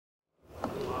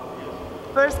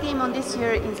First game on this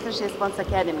year in Special Sports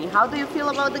Academy. How do you feel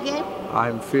about the game?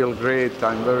 I feel great.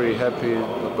 I'm very happy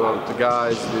about the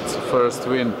guys. It's the first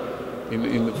win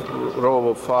in the row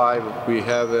of 5 we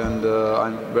have, and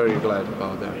I'm very glad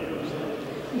about that.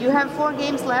 You have 4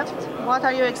 games left. What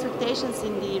are your expectations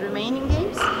in the remaining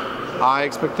games? Our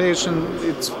expectation,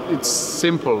 it's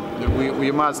simple.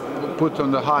 We must put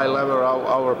on the high level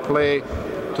our play.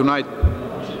 Tonight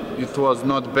it was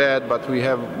not bad, but we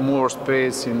have more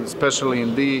space, especially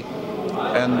in D.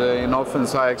 And in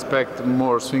offense I expect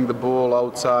more swing the ball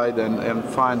outside and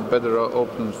find better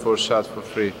openings for shots for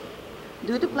free.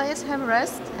 Do the players have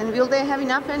rest, and will they have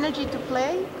enough energy to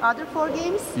play other 4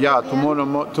 games? Yeah,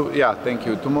 thank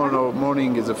you. Tomorrow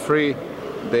morning is a free.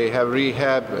 They have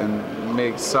rehab and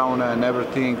make sauna and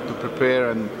everything to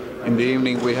prepare, and in the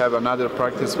evening we have another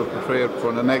practice to prepare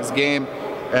for the next game.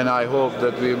 And I hope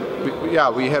that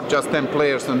we have just 10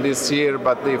 players on this year,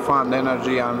 but they found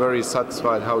energy. I'm very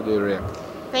satisfied how they react.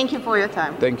 Thank you for your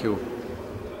time. Thank you.